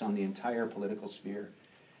effects on the entire political sphere?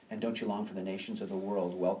 And don't you long for the nations of the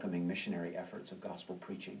world welcoming missionary efforts of gospel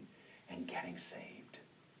preaching and getting saved?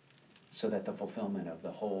 so that the fulfillment of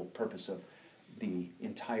the whole purpose of the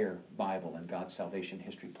entire Bible and God's salvation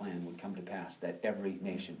history plan would come to pass, that every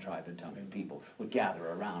nation, tribe, and tongue and people would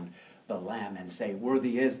gather around the Lamb and say,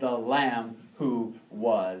 "Worthy is the Lamb who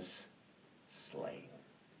was slain."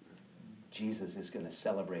 Jesus is going to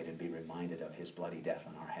celebrate and be reminded of his bloody death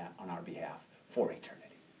on our behalf for eternity.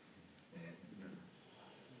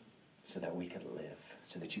 So that we could live,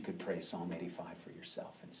 so that you could pray Psalm 85 for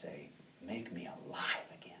yourself and say, "Make me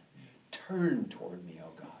alive again. Turn toward me, O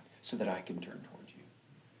God, so that I can turn toward you."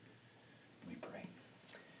 We pray.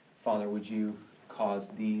 Father, would you cause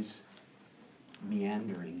these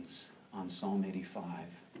meanderings on Psalm 85,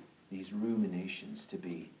 these ruminations, to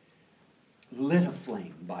be lit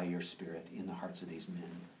aflame by your Spirit in the hearts of these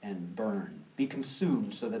men and burn, be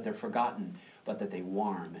consumed so that they're forgotten, but that they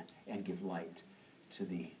warm and give light to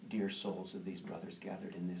the dear souls of these brothers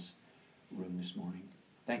gathered in this room this morning.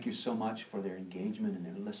 Thank you so much for their engagement and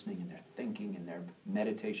their listening and their thinking and their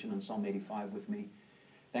meditation on Psalm 85 with me.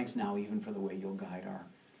 Thanks now even for the way you'll guide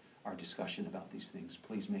our discussion about these things.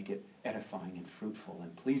 Please make it edifying and fruitful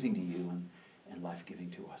and pleasing to you and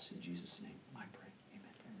life-giving to us. In Jesus' name I pray.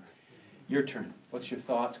 Amen. Your turn. What's your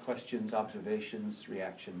thoughts, questions, observations,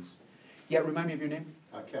 reactions? Yeah, remind me of your name?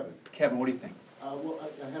 Kevin. Kevin, what do you think? Well,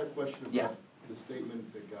 I had a question about the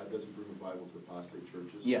statement that God doesn't bring revival to apostate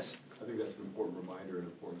churches. Yes. I think that's an important reminder and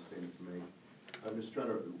an important statement to make. I'm just trying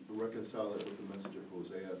to reconcile it with the message of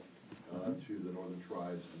Hosea to the northern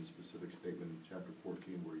tribes and the specific statement in chapter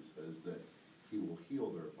 14 where he says that he will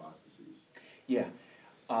heal their apostasies. Yeah.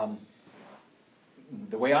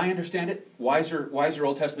 The way I understand it, wiser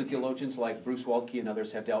Old Testament theologians like Bruce Waltke and others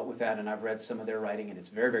have dealt with that, and I've read some of their writing, and it's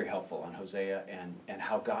very, very helpful on Hosea and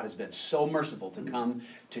how God has been so merciful to come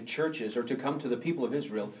to churches or to come to the people of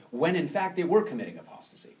Israel when, in fact, they were committing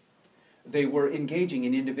apostasy. They were engaging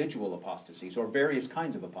in individual apostasies or various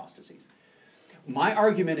kinds of apostasies. My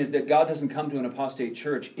argument is that God doesn't come to an apostate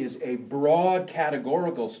church is a broad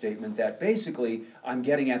categorical statement that basically I'm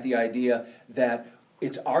getting at the idea that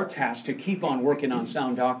it's our task to keep on working on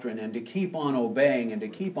sound doctrine and to keep on obeying and to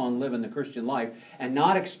keep on living the Christian life and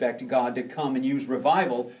not expect God to come and use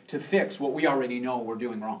revival to fix what we already know we're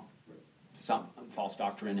doing wrong. Some false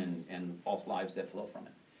doctrine and false lives that flow from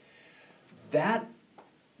it. That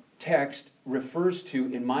text refers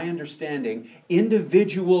to, in my understanding,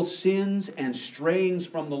 individual sins and strayings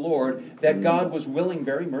from the Lord that God was willing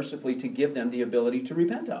very mercifully to give them the ability to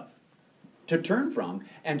repent of, to turn from,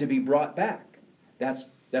 and to be brought back.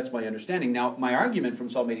 That's my understanding. Now, my argument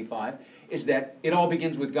from Psalm 85 is that it all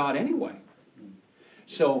begins with God anyway.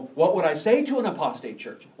 So what would I say to an apostate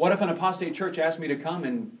church? What if an apostate church asked me to come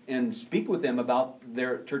and speak with them about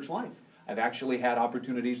their church life? I've actually had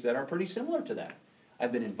opportunities that are pretty similar to that.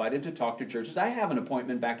 I've been invited to talk to churches. I have an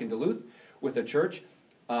appointment back in Duluth with a church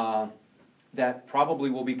that probably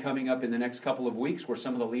will be coming up in the next couple of weeks where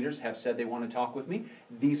some of the leaders have said they want to talk with me.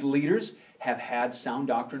 These leaders have had sound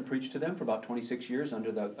doctrine preached to them for about 26 years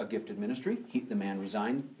under a gifted ministry. The man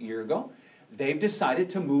resigned a year ago. They've decided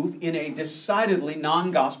to move in a decidedly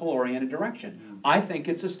non-gospel-oriented direction. I think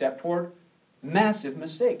it's a step toward massive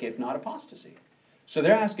mistake, if not apostasy. So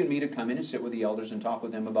they're asking me to come in and sit with the elders and talk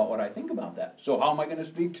with them about what I think about that. So how am I going to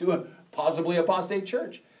speak to a possibly apostate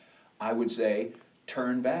church? I would say,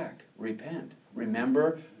 turn back, repent.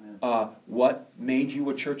 Remember what made you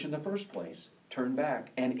a church in the first place. Turn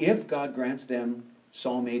back. And if God grants them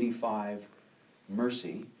Psalm 85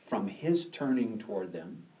 mercy from his turning toward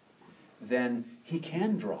them, then he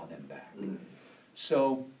can draw them back.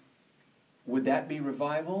 So would that be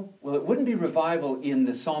revival? Well, it wouldn't be revival in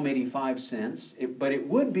the Psalm 85 sense, but it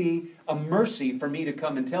would be a mercy for me to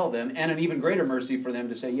come and tell them, and an even greater mercy for them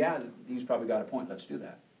to say, yeah, he's probably got a point, let's do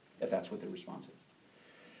that, if that's what their response is.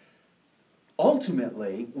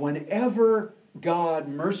 Ultimately, whenever God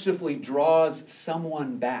mercifully draws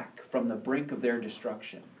someone back from the brink of their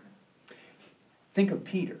destruction, think of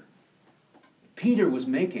Peter. Peter was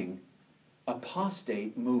making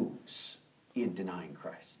apostate moves in denying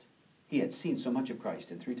Christ. He had seen so much of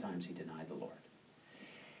Christ, and 3 times he denied the Lord.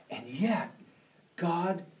 And yet,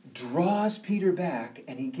 God draws Peter back,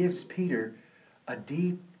 and he gives Peter a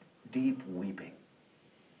deep, deep weeping.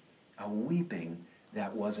 A weeping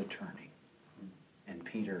that was a turning. And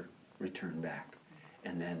Peter returned back.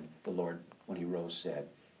 And then the Lord, when he rose, said,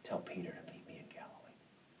 tell Peter to meet me in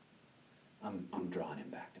Galilee. I'm drawing him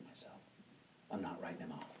back to myself. I'm not writing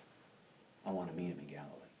him off. I want to meet him in Galilee.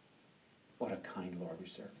 What a kind Lord we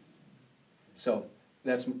serve. So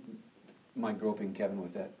that's my groping, Kevin,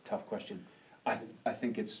 with that tough question. I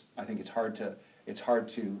think it's hard to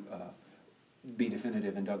be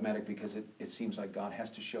definitive and dogmatic because it seems like God has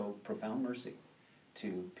to show profound mercy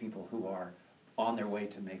to people who are on their way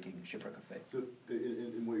to making shipwreck of faith. So,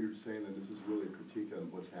 in what you're saying, then this is really a critique on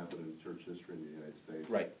what's happened in church history in the United States.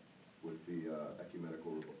 Right. With the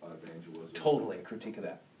ecumenical evangelism. Totally a critique of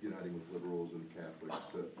that. Uniting with liberals and Catholics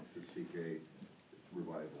to seek a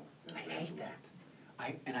revival. I hate that.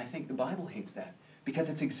 I think the Bible hates that, because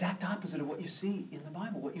it's exact opposite of what you see in the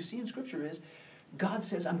Bible. What you see in Scripture is God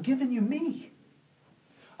says, I'm giving you me.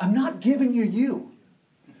 I'm not giving you you.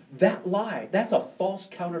 That lie, that's a false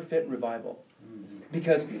counterfeit revival.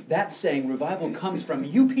 Because that's saying revival comes from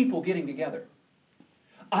you people getting together.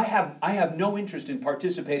 I have no interest in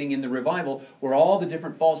participating in the revival where all the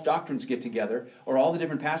different false doctrines get together, or all the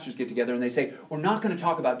different pastors get together and they say, we're not going to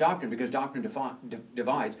talk about doctrine because doctrine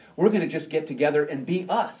divides. We're going to just get together and be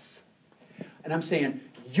us. And I'm saying,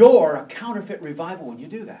 you're a counterfeit revival when you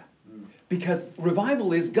do that. Because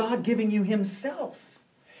revival is God giving you himself.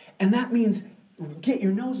 And that means get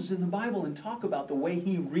your noses in the Bible and talk about the way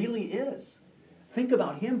he really is. Think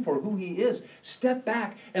about him for who he is. Step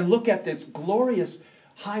back and look at this glorious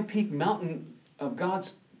high peak mountain of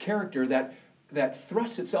God's character that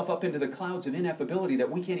thrusts itself up into the clouds of ineffability,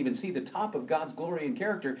 that we can't even see the top of God's glory and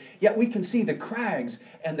character, yet we can see the crags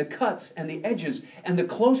and the cuts and the edges, and the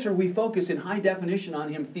closer we focus in high definition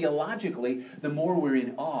on him theologically, the more we're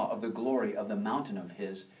in awe of the glory of the mountain of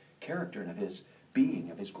his character and of his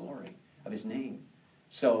being, of his glory, of his name.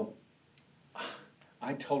 So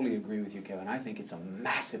I totally agree with you, Kevin. I think it's a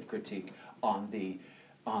massive critique on the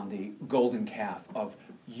golden calf of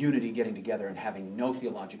unity, getting together and having no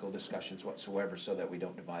theological discussions whatsoever so that we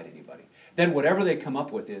don't divide anybody. Then whatever they come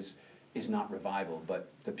up with is not revival,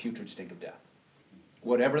 but the putrid stink of death.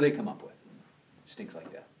 Whatever they come up with stinks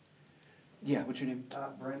like death. Yeah, what's your name?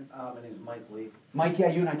 Brent, my name is Mike Lee. Mike,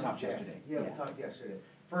 yeah, you and I talked yesterday. Yeah, we talked yesterday.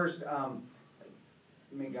 First,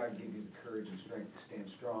 may God give you the courage and strength to stand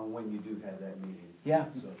strong when you do have that meeting. Yeah.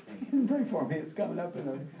 So thank you. Pray for me. It's coming up in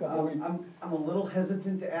a couple of weeks. I'm a little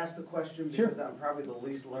hesitant to ask the question because Sure. I'm probably the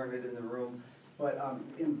least learned in the room. But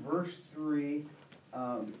in verse 3,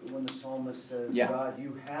 when the psalmist says, Yeah. God,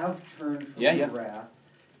 you have turned from Yeah, your yeah. wrath.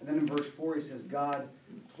 And then in verse 4 he says, God,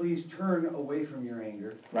 please turn away from your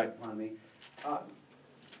anger upon me. I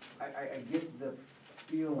get the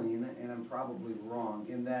feeling, and I'm probably wrong,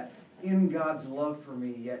 in that in God's love for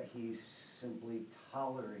me, yet he simply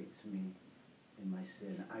tolerates me in my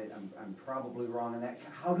sin. I'm probably wrong in that.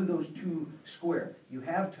 How do those two square? You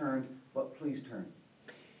have turned, but please turn.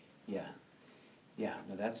 Yeah. Yeah,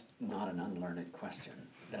 no, that's not an unlearned question.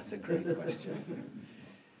 That's a great question.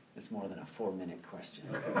 It's more than a 4-minute question.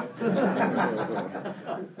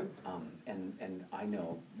 And I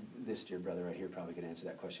know this dear brother right here probably could answer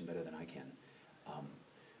that question better than I can.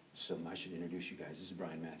 So I should introduce you guys. This is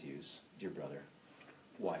Brian Matthews, dear brother,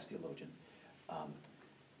 wise theologian.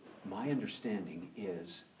 My understanding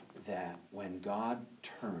is that when God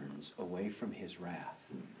turns away from his wrath,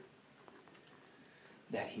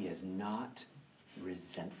 that he is not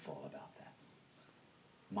resentful about that.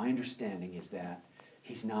 My understanding is that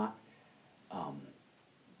he's not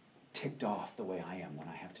ticked off the way I am when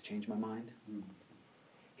I have to change my mind.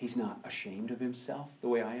 He's not ashamed of himself the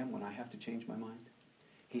way I am when I have to change my mind.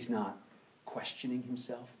 He's not questioning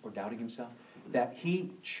himself or doubting himself. That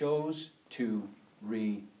he chose to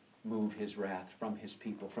remove his wrath from his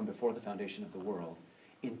people from before the foundation of the world,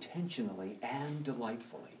 intentionally and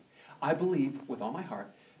delightfully. I believe with all my heart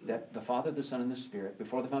that the Father, the Son, and the Spirit,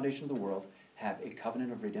 before the foundation of the world, had a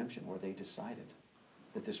covenant of redemption where they decided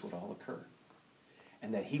that this would all occur.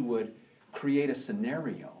 And that he would create a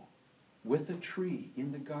scenario with a tree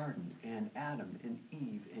in the garden, and Adam and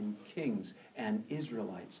Eve and kings and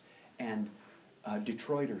Israelites and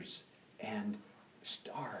Detroiters and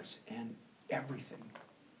stars and everything,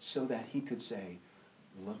 so that he could say,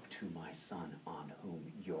 look to my Son on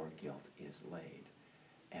whom your guilt is laid.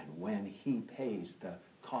 And when he pays the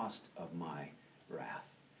cost of my wrath,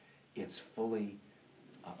 it's fully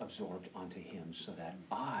absorbed onto him, so that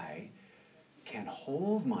I can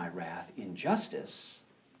hold my wrath in justice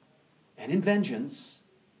and in vengeance.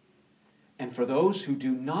 And for those who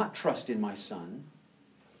do not trust in my Son,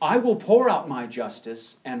 I will pour out my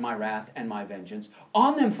justice and my wrath and my vengeance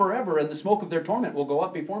on them forever, and the smoke of their torment will go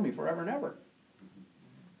up before me forever and ever.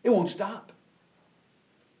 It won't stop.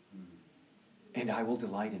 And I will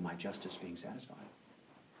delight in my justice being satisfied.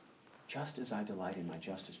 Just as I delight in my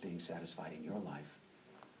justice being satisfied in your life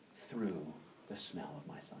through the smell of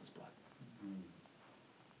my Son's blood.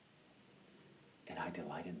 And I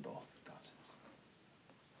delight in both, God says.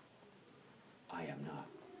 I am not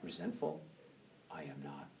resentful. I am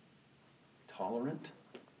not tolerant.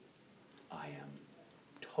 I am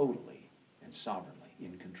totally and sovereignly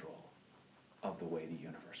in control. of the way the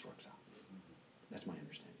universe works out. That's my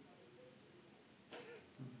understanding.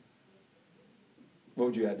 What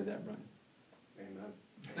would you add to that, Brian? Amen.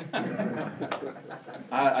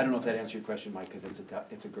 I don't know if that answered your question, Mike, because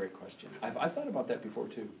it's a great question. I've thought about that before,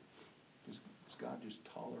 too. Is God just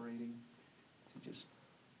tolerating? Is he just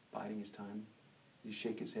biding his time? Does he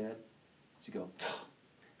shake his head? Does he go,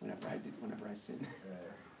 whenever I sin?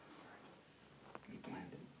 He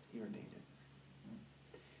planned it. He ordained it.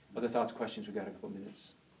 Other thoughts, questions? We've got a couple of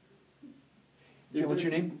minutes. Joe, what's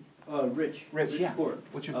your name? Rich. Rich, yeah. Court.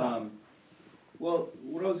 What's your thought? Well,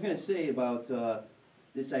 what I was going to say about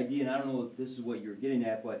this idea, and I don't know if this is what you're getting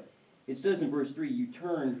at, but it says in verse 3, you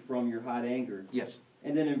turn from your hot anger. Yes.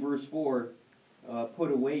 And then in verse 4,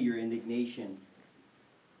 put away your indignation.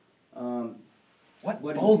 What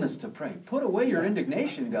boldness to pray. Put away your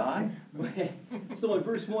indignation, God. So in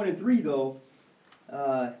verse 1 and 3, though,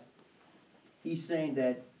 he's saying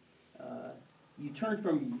that you turn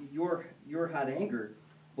from your hot anger,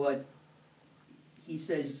 but he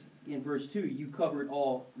says in verse 2, you covered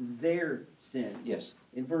all their sin. Yes.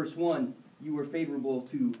 In verse 1, you were favorable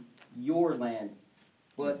to your land.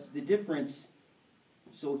 But Yes. the difference,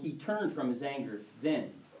 so he turned from his anger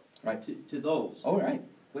then Right. to those. Oh, right.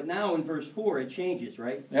 But now in verse 4, it changes,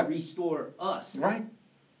 right? Yep. Restore us Right.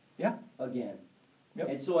 Yeah. again. Yep.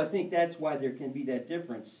 And so I think that's why there can be that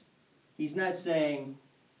difference. He's not saying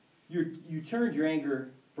you turned your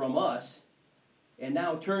anger from us, and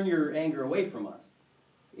now turn your anger away from us.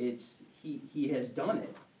 It's he has done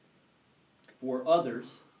it for others,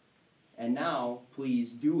 and now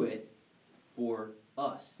please do it for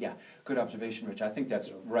us. Yeah. Good observation, Rich. I think that's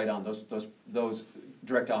right on. Those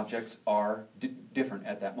direct objects are different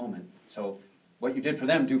at that moment. So what you did for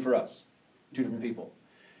them, do for us. Two different people.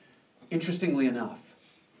 Interestingly enough,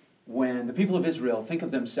 when the people of Israel think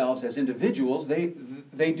of themselves as individuals,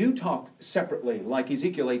 they do talk separately. Like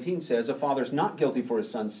Ezekiel 18 says, a father's not guilty for his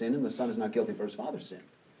son's sin, and the son is not guilty for his father's sin.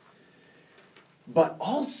 But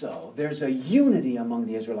also, there's a unity among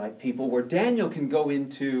the Israelite people where Daniel can go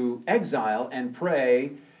into exile and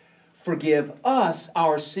pray, forgive us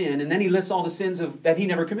our sin, and then he lists all the sins that he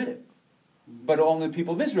never committed, but only the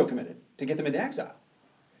people of Israel committed to get them into exile.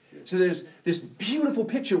 So there's this beautiful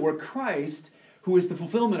picture where Christ, who is the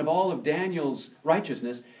fulfillment of all of Daniel's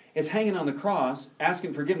righteousness, is hanging on the cross,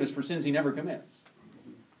 asking forgiveness for sins he never commits.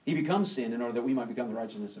 He becomes sin in order that we might become the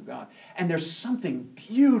righteousness of God. And there's something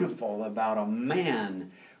beautiful about a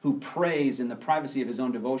man who prays in the privacy of his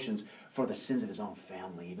own devotions for the sins of his own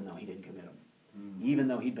family, even though he didn't commit them. Even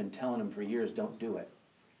though he'd been telling them for years, don't do it.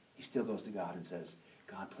 He still goes to God and says,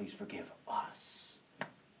 God, please forgive us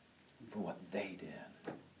for what they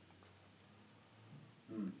did.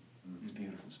 It's beautiful stuff.